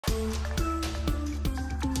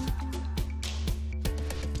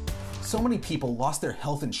so many people lost their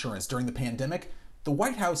health insurance during the pandemic, the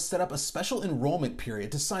White House set up a special enrollment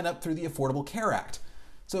period to sign up through the Affordable Care Act.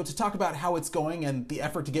 So to talk about how it's going and the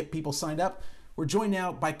effort to get people signed up, we're joined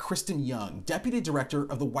now by Christen Young, Deputy Director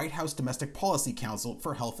of the White House Domestic Policy Council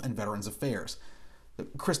for Health and Veterans Affairs.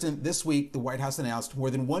 Christen, this week the White House announced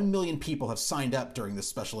more than 1 million people have signed up during this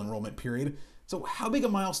special enrollment period. So how big a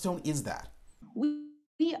milestone is that?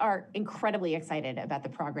 We are incredibly excited about the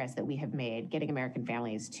progress that we have made getting American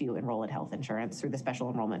families to enroll in health insurance through the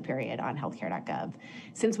special enrollment period on healthcare.gov.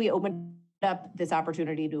 Since we opened up this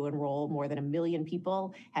opportunity to enroll, more than 1 million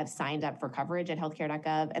people have signed up for coverage at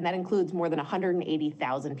healthcare.gov, and that includes more than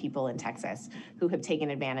 180,000 people in Texas who have taken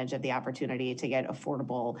advantage of the opportunity to get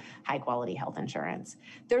affordable, high-quality health insurance.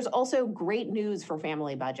 There's also great news for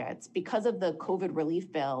family budgets. Because of the COVID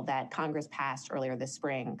relief bill that Congress passed earlier this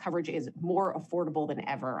spring, coverage is more affordable than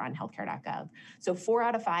ever on healthcare.gov. So 4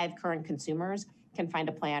 out of 5 current consumers can find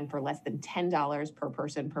a plan for less than $10 per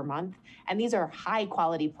person per month. And these are high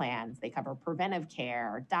quality plans. They cover preventive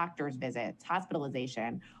care, doctor's visits,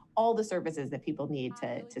 hospitalization, all the services that people need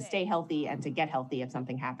to stay healthy and to get healthy if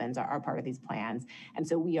something happens are part of these plans. And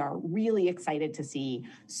so we are really excited to see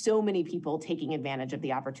so many people taking advantage of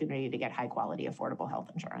the opportunity to get high quality, affordable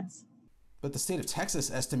health insurance. But the state of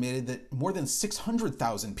Texas estimated that more than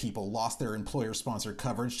 600,000 people lost their employer-sponsored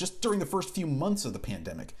coverage just during the first few months of the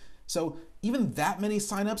pandemic. So even that many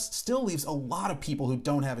signups still leaves a lot of people who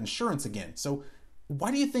don't have insurance again. So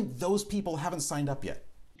why do you think those people haven't signed up yet?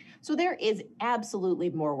 So there is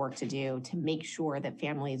absolutely more work to do to make sure that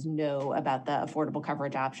families know about the affordable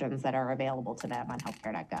coverage options that are available to them on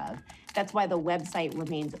healthcare.gov. That's why the website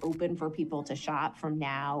remains open for people to shop from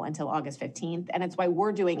now until August 15th. And it's why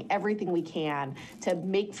we're doing everything we can to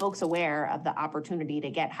make folks aware of the opportunity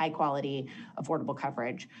to get high quality, affordable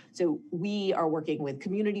coverage. So we are working with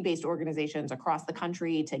community-based organizations across the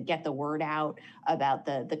country to get the word out about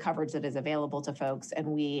the coverage that is available to folks. And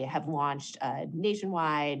we have launched a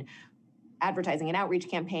nationwide advertising and outreach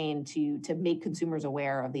campaign to make consumers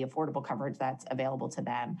aware of the affordable coverage that's available to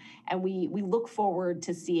them. And we look forward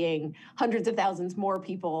to seeing hundreds of thousands more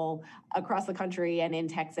people across the country and in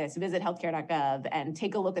Texas visit healthcare.gov and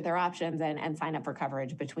take a look at their options and sign up for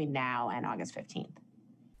coverage between now and August 15th.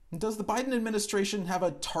 Does the Biden administration have a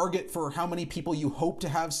target for how many people you hope to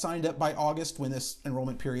have signed up by August when this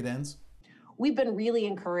enrollment period ends? We've been really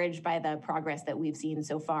encouraged by the progress that we've seen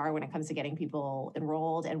so far when it comes to getting people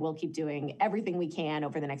enrolled, and we'll keep doing everything we can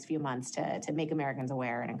over the next few months to make Americans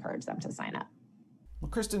aware and encourage them to sign up.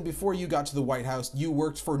 Well, Christen, before you got to the White House, you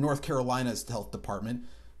worked for North Carolina's health department.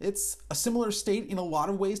 It's a similar state in a lot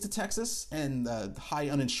of ways to Texas, and the high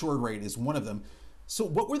uninsured rate is one of them. So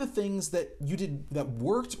what were the things that you did that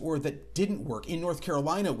worked or that didn't work in North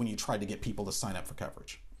Carolina when you tried to get people to sign up for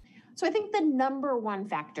coverage? So I think the number one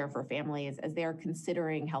factor for families as they're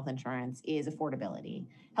considering health insurance is affordability.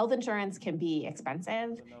 Health insurance can be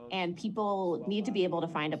expensive, and people need to be able to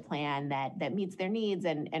find a plan that meets their needs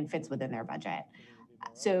and fits within their budget.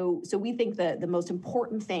 So we think the most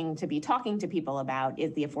important thing to be talking to people about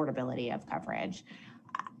is the affordability of coverage.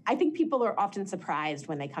 I think people are often surprised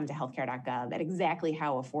when they come to healthcare.gov at exactly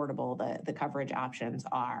how affordable the coverage options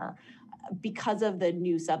are. Because of the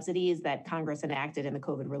new subsidies that Congress enacted in the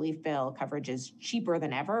COVID relief bill, coverage is cheaper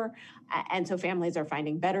than ever. And so families are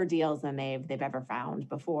finding better deals than they've ever found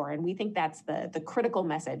before. And we think that's the critical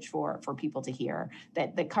message for people to hear,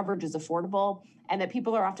 that coverage is affordable and that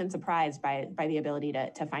people are often surprised by the ability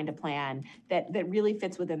to find a plan that really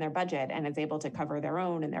fits within their budget and is able to cover their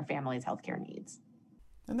own and their family's healthcare needs.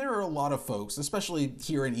 And there are a lot of folks, especially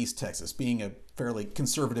here in East Texas, being a fairly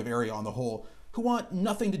conservative area on the whole, who want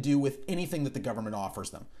nothing to do with anything that the government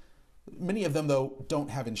offers them. Many of them, though, don't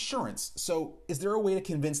have insurance. So is there a way to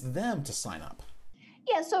convince them to sign up?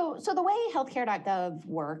 Yeah, so the way healthcare.gov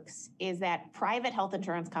works is that private health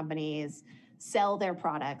insurance companies sell their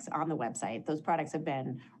products on the website. Those products have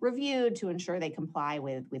been reviewed to ensure they comply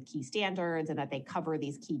with key standards and that they cover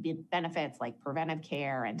these key benefits like preventive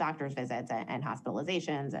care and doctor's visits and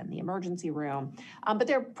hospitalizations and the emergency room. But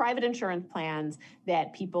they're private insurance plans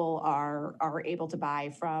that people are able to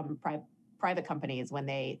buy from private companies when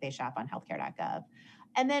they shop on healthcare.gov.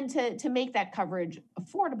 And then to make that coverage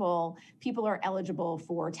affordable, people are eligible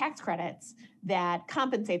for tax credits that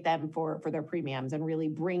compensate them for their premiums and really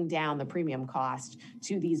bring down the premium cost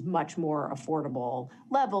to these much more affordable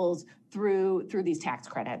levels through these tax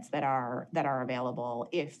credits that are available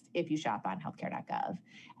if you shop on healthcare.gov.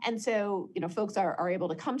 And so, folks are able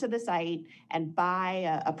to come to the site and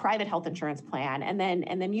buy a private health insurance plan and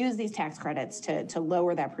then use these tax credits to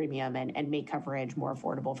lower that premium and make coverage more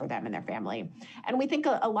affordable for them and their family. And we think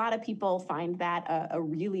a lot of people find that a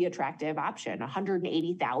really attractive option.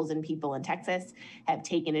 180,000 people in Texas have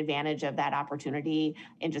taken advantage of that opportunity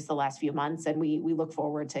in just the last few months. And we look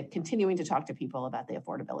forward to continuing to talk to people about the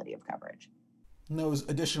affordability of coverage. And those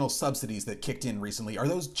additional subsidies that kicked in recently, are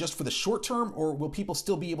those just for the short term, or will people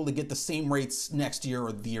still be able to get the same rates next year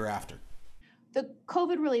or the year after? The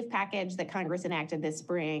COVID relief package that Congress enacted this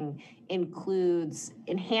spring includes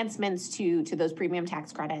enhancements to those premium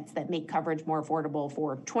tax credits that make coverage more affordable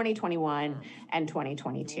for 2021 and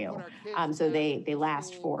 2022. So they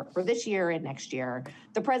last for this year and next year.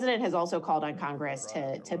 The president has also called on Congress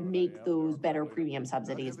to make those better premium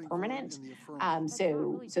subsidies permanent,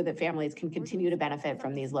 so that families can continue to benefit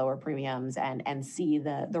from these lower premiums and see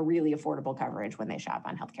the really affordable coverage when they shop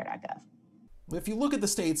on healthcare.gov. If you look at the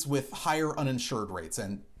states with higher uninsured rates,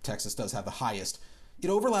 and Texas does have the highest, it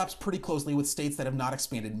overlaps pretty closely with states that have not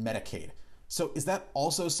expanded Medicaid. So is that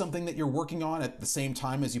also something that you're working on at the same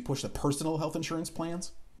time as you push the personal health insurance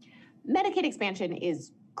plans? Medicaid expansion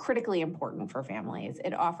is critically important for families.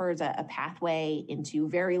 It offers a pathway into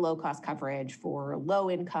very low-cost coverage for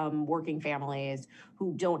low-income working families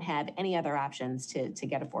who don't have any other options to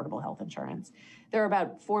get affordable health insurance. There are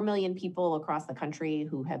about 4 million people across the country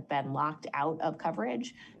who have been locked out of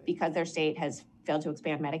coverage because their state has failed to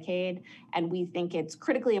expand Medicaid, and we think it's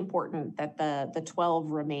critically important that the 12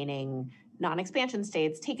 remaining non-expansion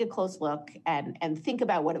states take a close look and think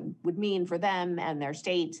about what it would mean for them and their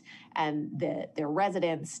state and their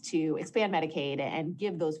residents to expand Medicaid and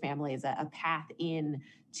give those families a path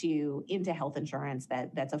into health insurance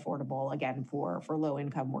that's affordable, again, for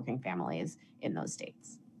low-income working families in those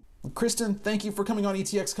states. Well, Christen, thank you for coming on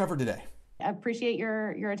ETX Covered today. I appreciate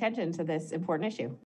your attention to this important issue.